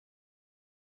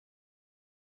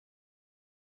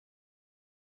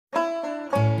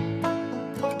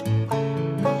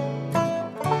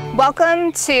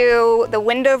Welcome to the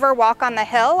Windover Walk on the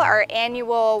Hill, our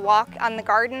annual walk on the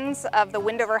gardens of the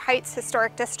Windover Heights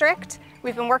Historic District.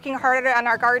 We've been working hard on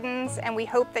our gardens and we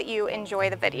hope that you enjoy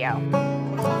the video.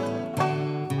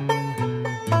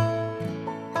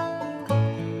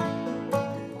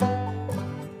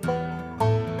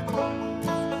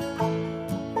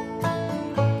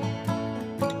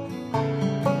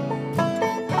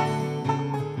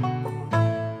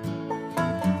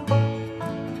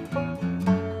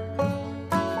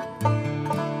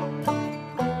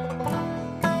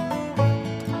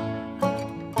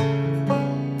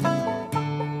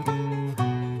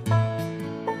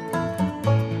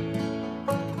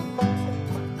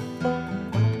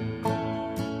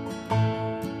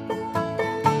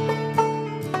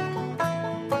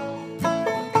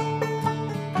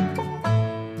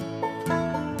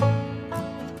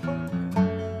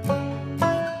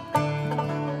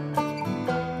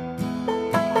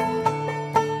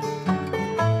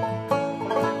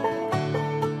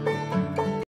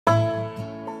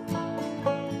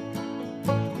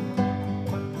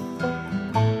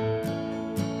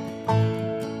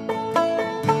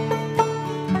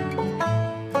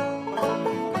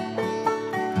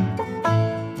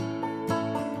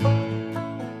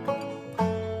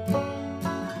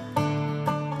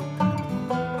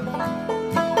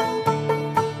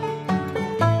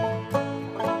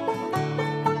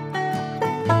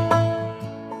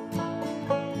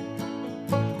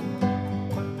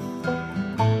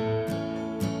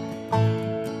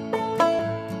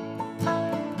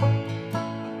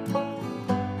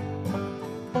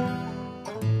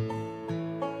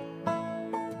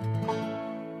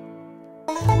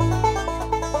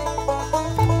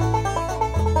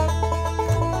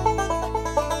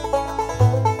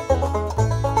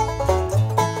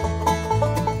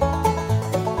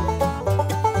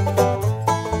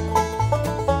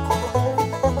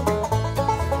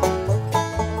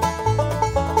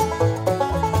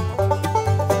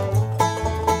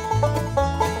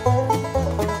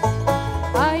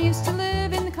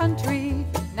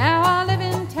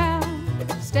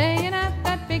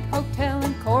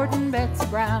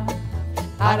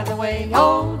 Out of the way,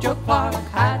 oh, Joe Clark,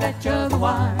 hide that jug of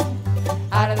wine.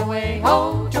 Out of the way,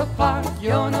 oh, Joe Clark,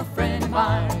 you're no friend of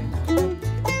mine.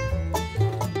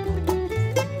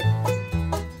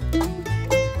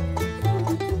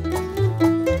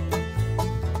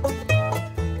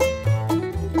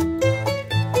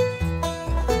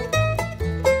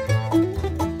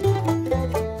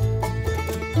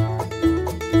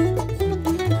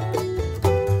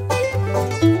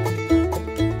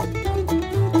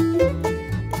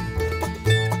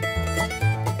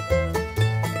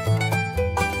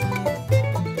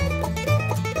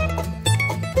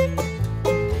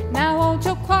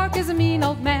 Is a mean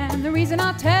old man, the reason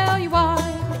I'll tell you why.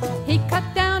 He cut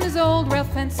down his old rail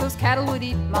fence so's cattle would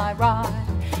eat my rye.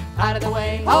 Out of the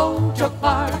way, oh, Joe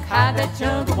Clark, hide that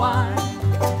jug of wine.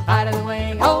 Out of the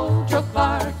way, oh, Joe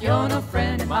Clark, you're no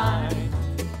friend of mine.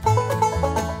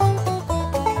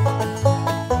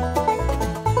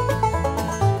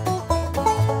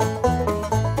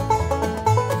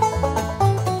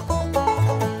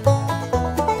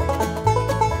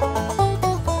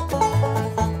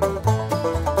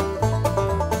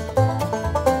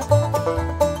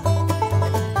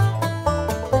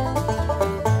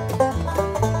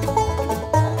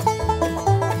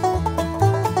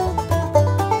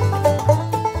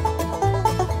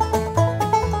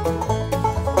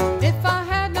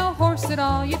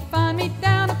 You'd find me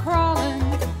down a-crawling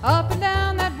up and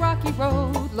down that rocky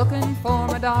road, looking for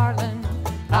my darling.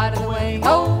 Out of the way,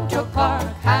 oh, Joe Clark,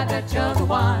 hide that jug of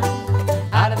wine.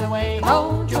 Out of the way,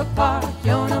 oh, Joe Clark,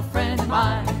 you're no friend of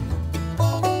mine.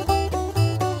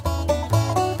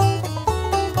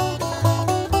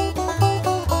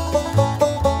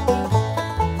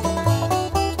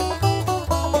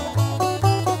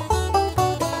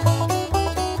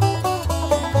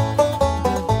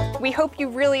 We hope you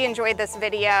really enjoyed this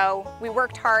video. We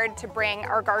worked hard to bring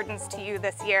our gardens to you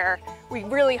this year. We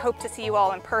really hope to see you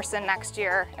all in person next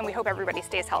year, and we hope everybody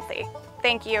stays healthy.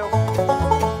 Thank you.